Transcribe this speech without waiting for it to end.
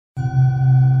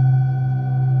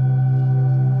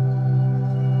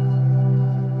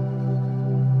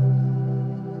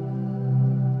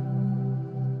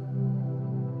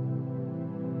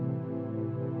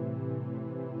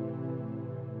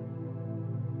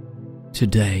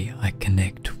Today I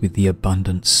connect with the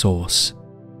abundant source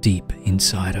deep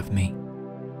inside of me.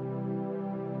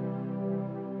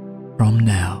 From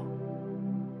now,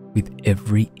 with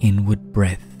every inward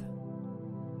breath,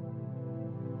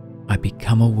 I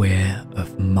become aware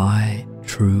of my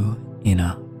true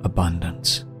inner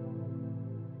abundance.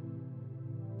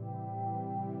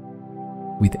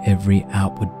 With every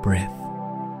outward breath,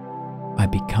 I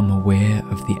become aware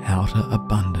of the outer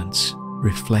abundance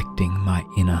reflecting my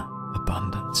inner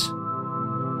abundance.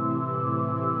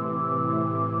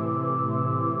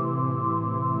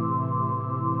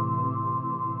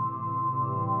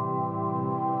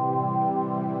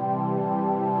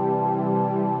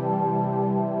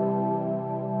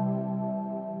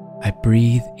 I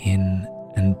breathe in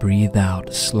and breathe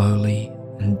out slowly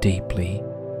and deeply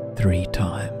 3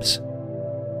 times.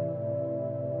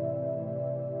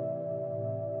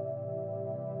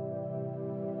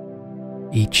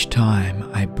 Each time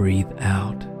I breathe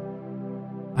out,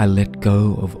 I let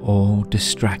go of all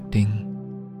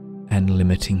distracting and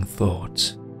limiting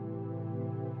thoughts.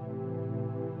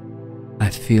 I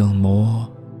feel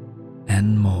more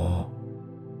and more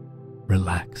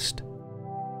relaxed.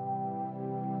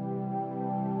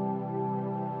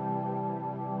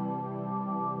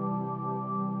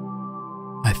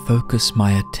 I focus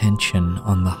my attention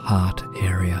on the heart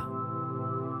area.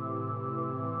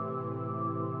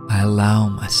 I allow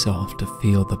myself to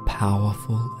feel the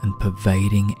powerful and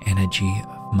pervading energy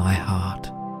of my heart.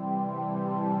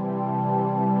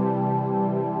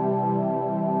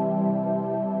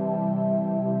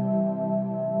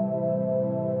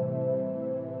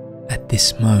 At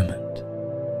this moment,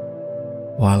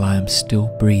 while I am still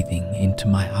breathing into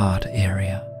my heart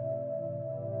area,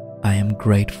 I am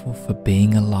grateful for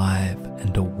being alive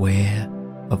and aware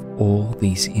of all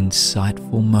these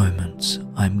insightful moments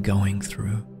I'm going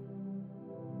through.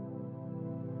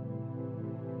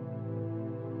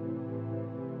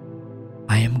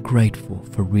 I am grateful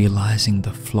for realizing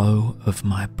the flow of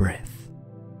my breath,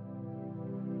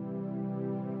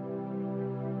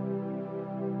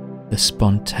 the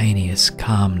spontaneous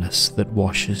calmness that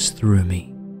washes through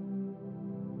me.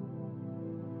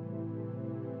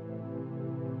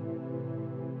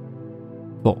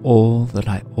 For all that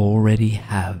I already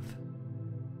have,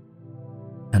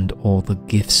 and all the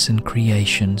gifts and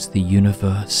creations the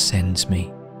universe sends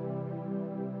me.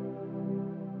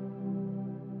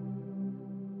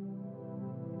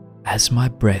 As my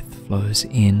breath flows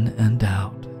in and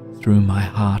out through my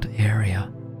heart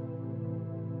area,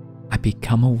 I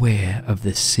become aware of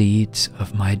the seeds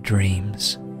of my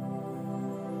dreams.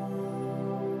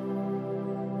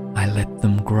 I let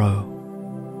them grow.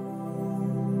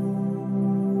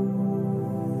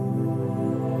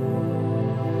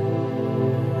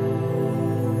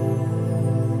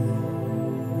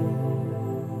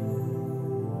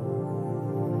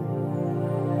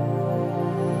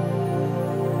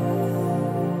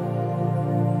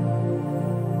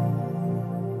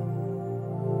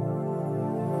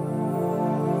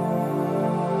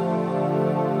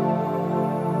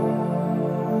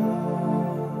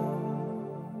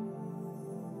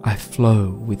 I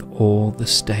flow with all the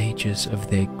stages of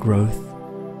their growth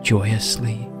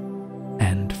joyously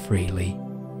and freely.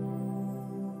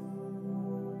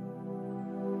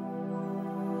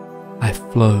 I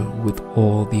flow with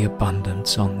all the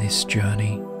abundance on this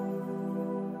journey.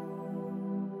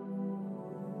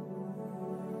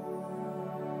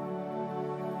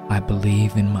 I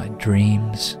believe in my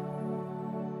dreams.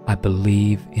 I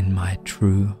believe in my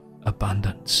true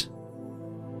abundance.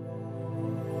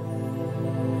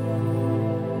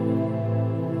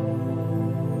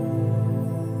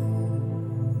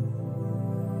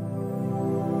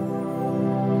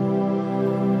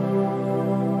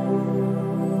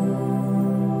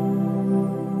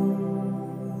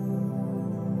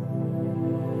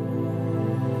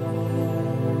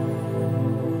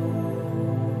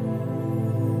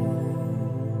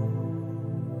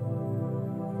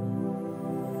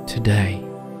 Today,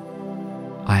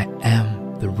 I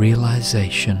am the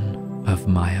realization of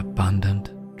my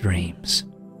abundant dreams.